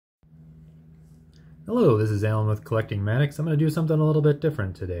Hello, this is Alan with Collecting Maddox. I'm going to do something a little bit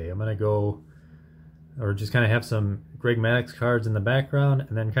different today. I'm going to go, or just kind of have some Greg Maddox cards in the background,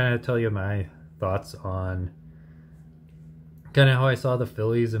 and then kind of tell you my thoughts on kind of how I saw the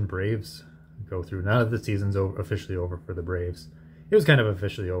Phillies and Braves go through. Now that the season's officially over for the Braves. It was kind of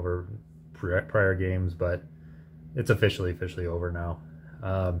officially over prior games, but it's officially over now.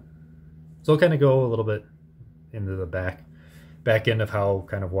 So I'll kind of go a little bit into the back end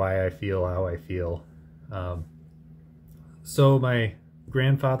of why I feel how I feel. So my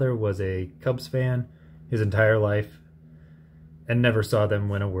grandfather was a Cubs fan his entire life and never saw them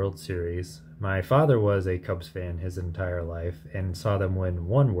win a World Series. My father was a Cubs fan his entire life and saw them win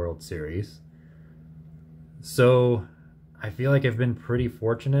one World Series. So I feel like I've been pretty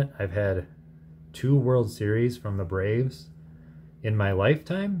fortunate. I've had two World Series from the Braves in my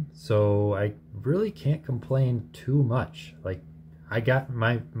lifetime, so I really can't complain too much. Like, I got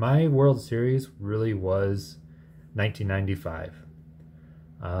my World Series really was 1995.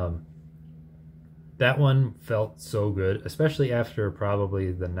 That one felt so good, especially after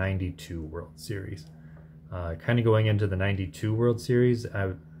probably the 92 World Series. Kind of going into the 92 World Series,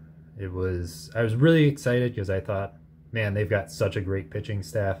 I was really excited because I thought, man, they've got such a great pitching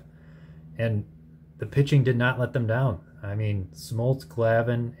staff, and the pitching did not let them down. I mean, Smoltz,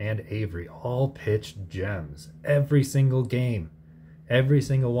 Glavine, and Avery all pitched gems every single game. Every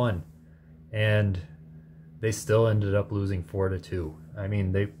single one. And they still ended up losing 4-2. I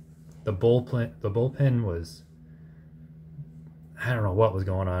mean, the bullpen was, I don't know what was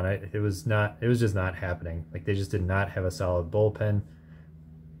going on. It was just not happening. Like, they just did not have a solid bullpen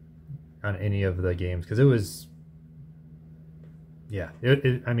on any of the games, because it was, yeah,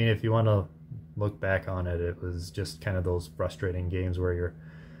 I mean, if you want to look back on it, it was just kind of those frustrating games where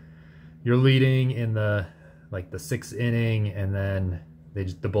you're leading in the sixth inning, and then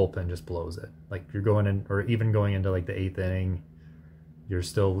the bullpen just blows it. Like, you're going in, or even going into like the eighth inning, you're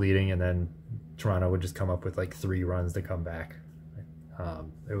still leading, and then Toronto would just come up with like 3 runs to come back.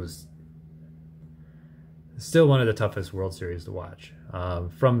 It was still one of the toughest World Series to watch.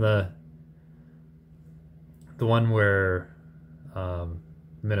 From the one where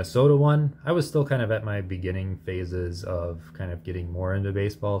Minnesota won, I was still kind of at my beginning phases of kind of getting more into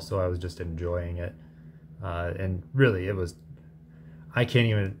baseball, so I was just enjoying it. And really, it was,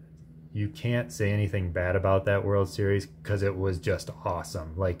 you can't say anything bad about that World Series, because it was just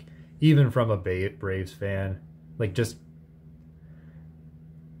awesome. Like, even from a Braves fan, like, just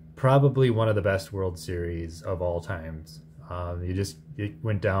probably one of the best World Series of all times. It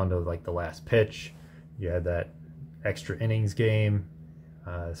went down to like the last pitch. You had that extra innings game.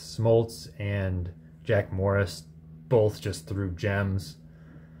 Smoltz and Jack Morris both just threw gems.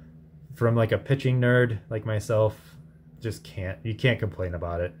 From like a pitching nerd like myself, you can't complain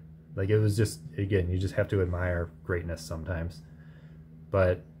about it. Like, it was just, again, you just have to admire greatness sometimes.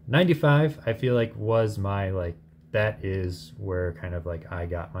 But 95, I feel like, was my, like, that is where kind of like I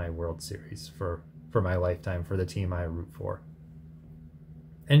got my World Series for my lifetime, for the team I root for.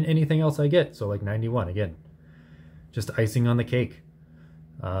 And anything else I get, so like 91, again, just icing on the cake.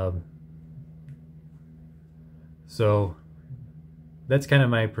 So that's kind of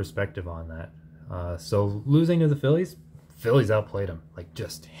my perspective on that. So losing to the Phillies outplayed them, like,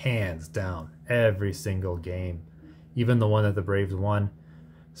 just hands down every single game. Even the one that the Braves won,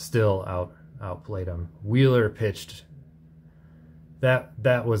 still outplayed them. Wheeler pitched.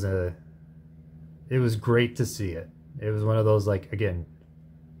 It was great to see it. It was one of those, like, again,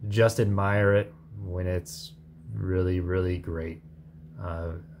 just admire it when it's really, really great.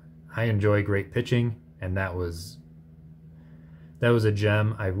 I enjoy great pitching, and that was a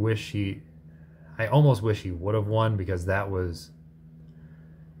gem. I almost wish he would have won, because that was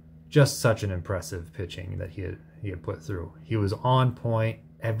just such an impressive pitching that he had put through. He was on point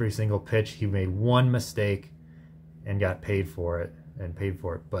every single pitch. He made one mistake and got paid for it,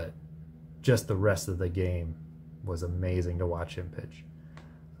 but just the rest of the game was amazing to watch him pitch.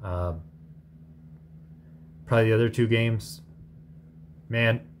 Probably the other 2 games,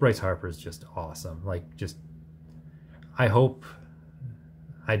 man, Bryce Harper's just awesome. Like, just, I hope,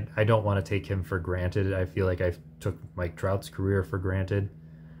 I don't want to take him for granted. I feel like I took Mike Trout's career for granted,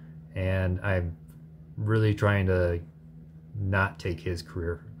 and I'm really trying to not take his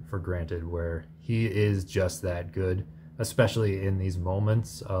career for granted, where he is just that good, especially in these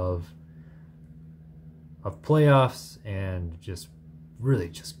moments of playoffs, and just really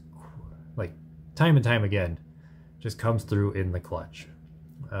just like time and time again just comes through in the clutch.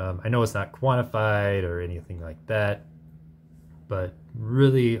 I know it's not quantified or anything like that, but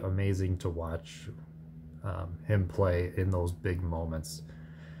really amazing to watch him play in those big moments.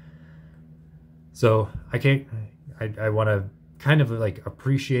 So I can't. I want to kind of like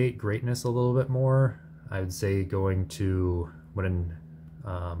appreciate greatness a little bit more. I would say going to when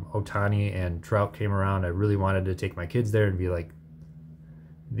Otani and Trout came around, I really wanted to take my kids there and be like,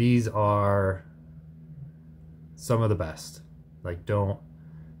 these are some of the best. Like don't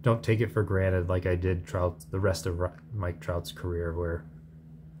take it for granted like I did the rest of Mike Trout's career, where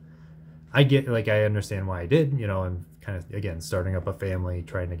I get like I understand why I did, you know, and kind of again starting up a family,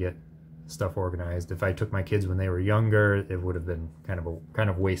 trying to get stuff organized. If I took my kids when they were younger, it would have been kind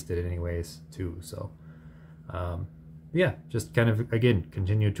of wasted anyways too. So yeah, just kind of again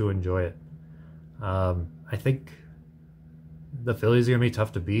continue to enjoy it. I think the Phillies are gonna be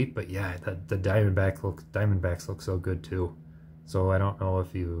tough to beat, but yeah, the Diamondbacks look so good too. So I don't know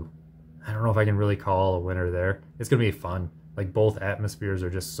if I can really call a winner there. It's gonna be fun. Like both atmospheres are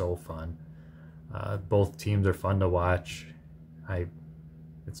just so fun. Both teams are fun to watch.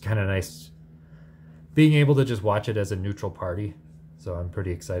 It's kind of nice being able to just watch it as a neutral party. So I'm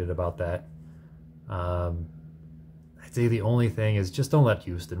pretty excited about that. I'd say the only thing is just don't let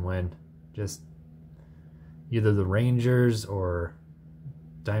Houston win. Just either the Rangers or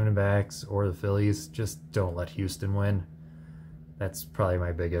Diamondbacks or the Phillies, just don't let Houston win. That's probably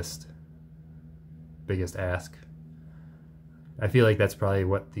my biggest ask. I feel like that's probably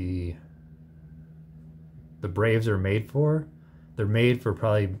what the Braves are made for. They're made for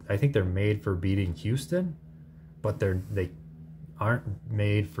I think they're made for beating Houston, but they aren't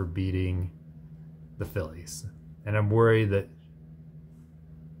made for beating the Phillies. And I'm worried that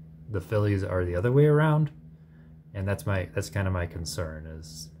the Phillies are the other way around. And that's kind of my concern,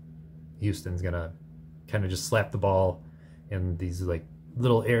 is Houston's gonna kind of just slap the ball in these like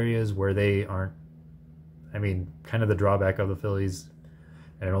little areas where they aren't. I mean, kind of the drawback of the Phillies,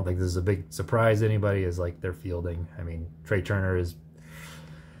 and I don't think this is a big surprise to anybody, is like their fielding. I mean, Trey Turner is,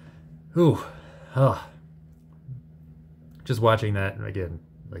 just watching that again,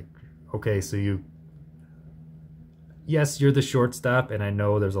 like, okay, so yes, you're the shortstop, and I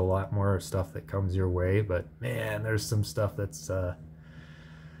know there's a lot more stuff that comes your way, but man, there's some stuff that's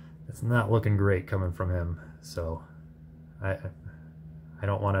not looking great coming from him. So I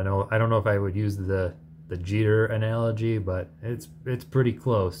don't want to know. I don't know if I would use the Jeter analogy, but it's pretty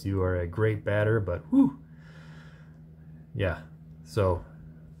close. You are a great batter, but whew, yeah. So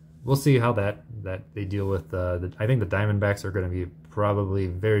we'll see how that they deal with I think the Diamondbacks are going to be probably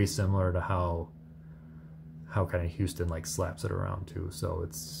very similar to how kind of Houston like slaps it around too. So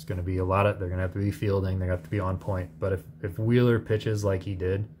it's going to be they're going to have to be fielding, they're going to have to be on point. But if Wheeler pitches like he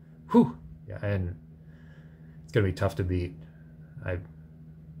did, whew, yeah, and it's going to be tough to beat.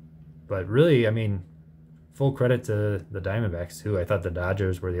 But really, I mean, full credit to the Diamondbacks too. I thought the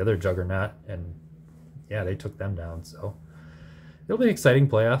Dodgers were the other juggernaut, and yeah, they took them down. So it'll be exciting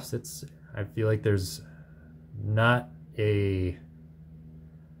playoffs. I feel like there's not a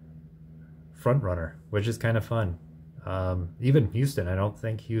front runner, which is kind of fun. Even Houston, I don't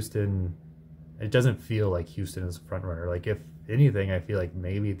think Houston. It doesn't feel like Houston is a front runner. Like if anything, I feel like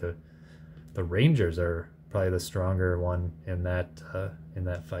maybe the Rangers are probably the stronger one in that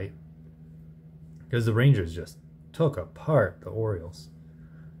fight, because the Rangers just took apart the Orioles.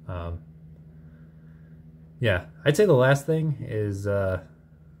 Yeah, I'd say the last thing is I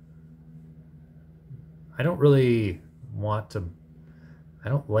don't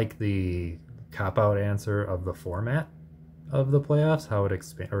like the cop-out answer of the format of the playoffs, how it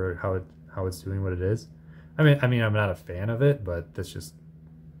expand or how it's doing what it is. I mean I'm not a fan of it, but that's just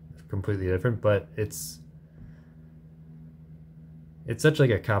completely different. But it's such like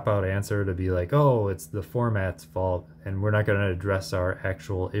a cop-out answer to be like, oh, it's the format's fault and we're not going to address our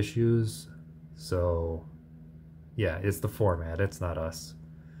actual issues. So yeah, it's the format, it's not us.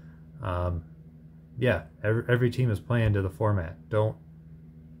 Yeah, every team is playing to the format. Don't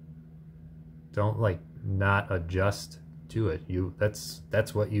like not adjust to it.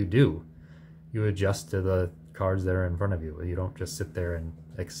 That's what you do. You adjust to the cards that are in front of you. You don't just sit there and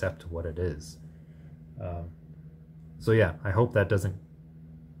accept what it is. So yeah, I hope that doesn't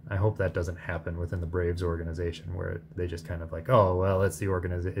happen within the Braves organization, where they just kind of like, oh well, it's the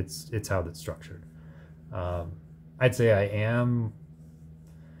organization, it's how it's structured. I'd say I am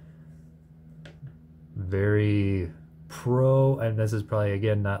very pro, and this is probably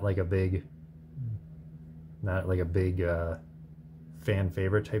again not like a big fan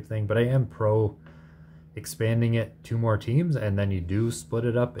favorite type thing, but I am pro expanding it to more teams, and then you do split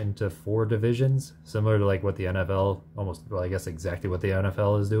it up into 4 divisions, similar to like what the NFL, I guess exactly what the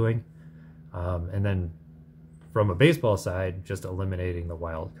NFL is doing. And then from a baseball side, just eliminating the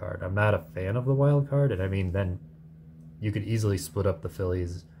wild card. I'm not a fan of the wild card, and I mean, then you could easily split up the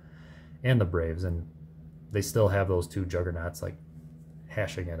Phillies and the Braves, and they still have those two juggernauts like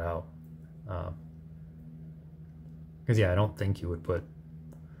hashing it out. Because yeah, I don't think you would put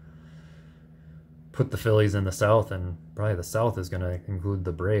the Phillies in the South, and probably the South is going to include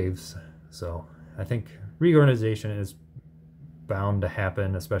the Braves. So I think reorganization is bound to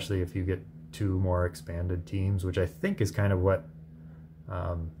happen, especially if you get two more expanded teams, which I think is kind of what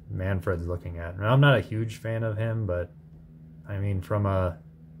Manfred's looking at. And I'm not a huge fan of him, but I mean, from a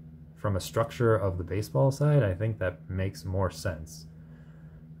structure of the baseball side, I think that makes more sense.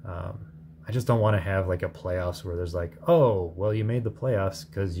 I just don't want to have like a playoffs where there's like, oh, well, you made the playoffs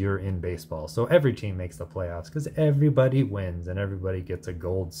because you're in baseball. So every team makes the playoffs because everybody wins and everybody gets a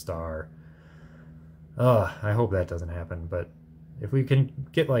gold star. I hope that doesn't happen. But if we can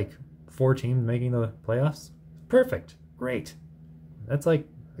get like 4 teams making the playoffs, perfect. Great. That's like,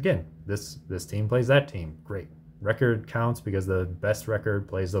 again, this team plays that team. Great. Record counts because the best record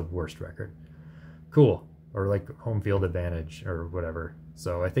plays the worst record. Cool. Or like home field advantage or whatever.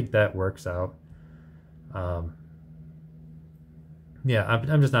 So I think that works out. Yeah,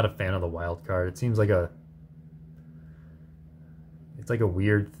 I'm just not a fan of the wild card. It seems like it's like a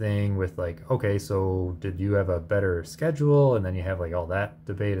weird thing with like, okay, so did you have a better schedule? And then you have like all that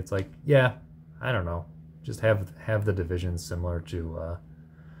debate. It's like, yeah, I don't know. Just have the divisions similar to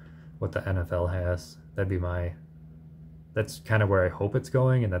what the NFL has. That's kind of where I hope it's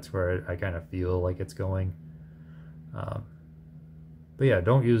going, and that's where I kind of feel like it's going. But yeah,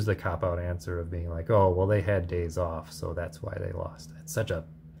 don't use the cop-out answer of being like, oh, well, they had days off, so that's why they lost. It's such a...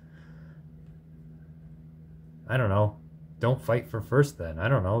 I don't know. Don't fight for first then. I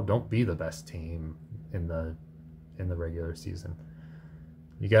don't know. Don't be the best team in the regular season.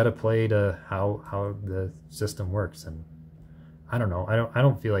 You got to play to how the system works, and I don't know. I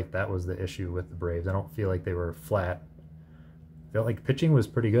don't feel like that was the issue with the Braves. I don't feel like they were flat. I felt like pitching was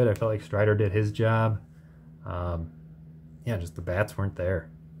pretty good. I felt like Strider did his job. Yeah, just the bats weren't there.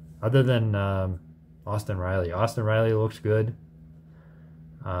 Other than Austin Riley. Austin Riley looked good.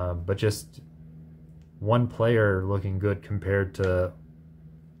 But just one player looking good compared to,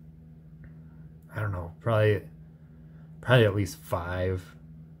 I don't know, probably at least 5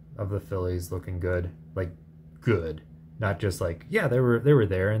 of the Phillies looking good. Like, good. Not just like, yeah, they were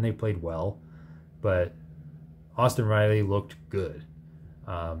there and they played well. But Austin Riley looked good.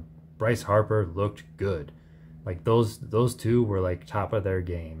 Bryce Harper looked good. Like those two were like top of their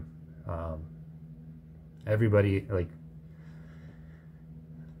game. Everybody, like,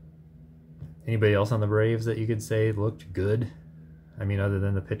 anybody else on the Braves that you could say looked good? I mean, other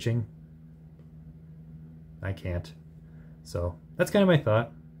than the pitching, I can't. So that's kind of my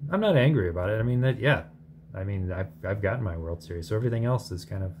thought. I'm not angry about it. I mean that, yeah. I mean, I've gotten my World Series, so everything else is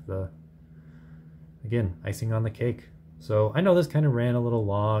kind of the, again, icing on the cake. So I know this kind of ran a little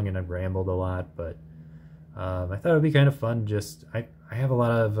long and I've rambled a lot, but I thought it would be kind of fun. Just I have a lot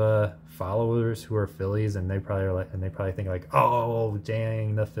of followers who are Phillies, and they probably think like, oh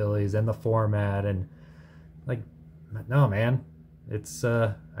dang, the Phillies and the format, and like, no man, it's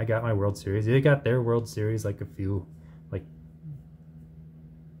I got my World Series. They got their World Series like a few, like,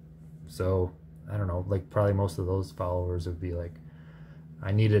 so I don't know, like probably most of those followers would be like,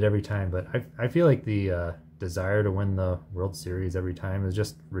 I need it every time, but I feel like the desire to win the World Series every time is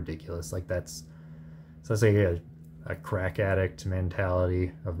just ridiculous. Like that's like a crack addict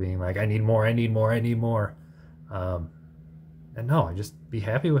mentality of being like, I need more, I need more, I need more. And no, I just be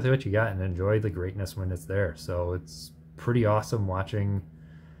happy with what you got and enjoy the greatness when it's there. So it's pretty awesome watching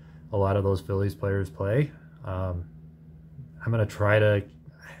a lot of those Phillies players play. I'm gonna try to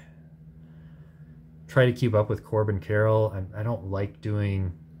keep up with Corbin Carroll. I don't like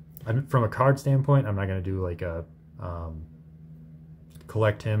doing, from a card standpoint, I'm not gonna do like a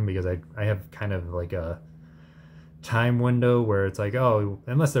collect him, because I have kind of like a time window where it's like, oh,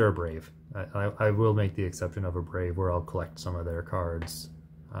 unless they're a Brave, I will make the exception of a Brave where I'll collect some of their cards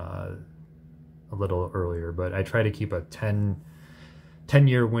a little earlier, but I try to keep a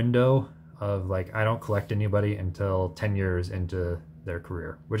 10-year window of like, I don't collect anybody until 10 years into their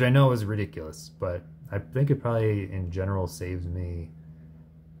career, which I know is ridiculous, but I think it probably in general saves me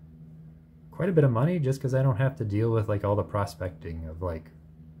quite a bit of money, just because I don't have to deal with like all the prospecting of like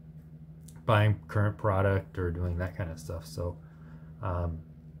buying current product or doing that kind of stuff. So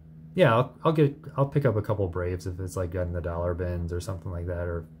yeah, I'll pick up a couple Braves if it's like in the dollar bins or something like that,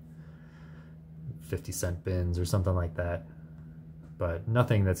 or 50-cent bins or something like that, but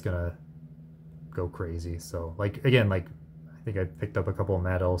nothing that's gonna go crazy. So like, again, like I think I picked up a couple of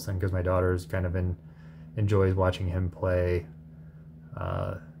Matt Olson because my daughter's kind of enjoys watching him play,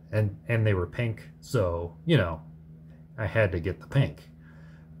 and they were pink, so you know I had to get the pink.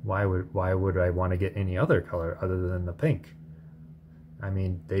 Why would I want to get any other color other than the pink? I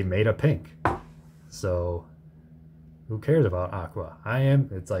mean, they made a pink, so who cares about aqua?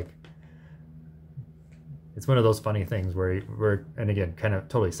 It's like, it's one of those funny things where and again, kind of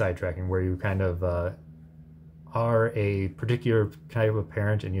totally sidetracking, where you kind of are a particular type of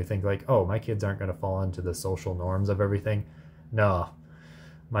parent and you think like, oh, my kids aren't going to fall into the social norms of everything. No,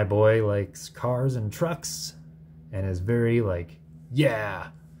 my boy likes cars and trucks and is very like, yeah.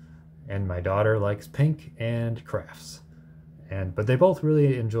 And my daughter likes pink and crafts. But they both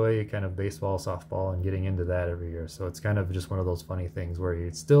really enjoy kind of baseball, softball, and getting into that every year. So it's kind of just one of those funny things where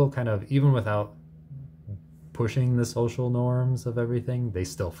you still kind of, even without pushing the social norms of everything, they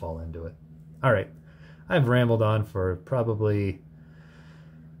still fall into it. All right, I've rambled on for probably,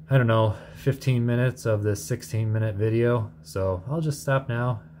 I don't know, 15 minutes of this 16-minute video. So I'll just stop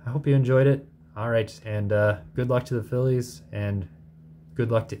now. I hope you enjoyed it. All right, and good luck to the Phillies, and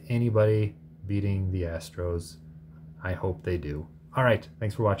good luck to anybody beating the Astros. I hope they do. All right,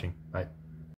 thanks for watching. Bye.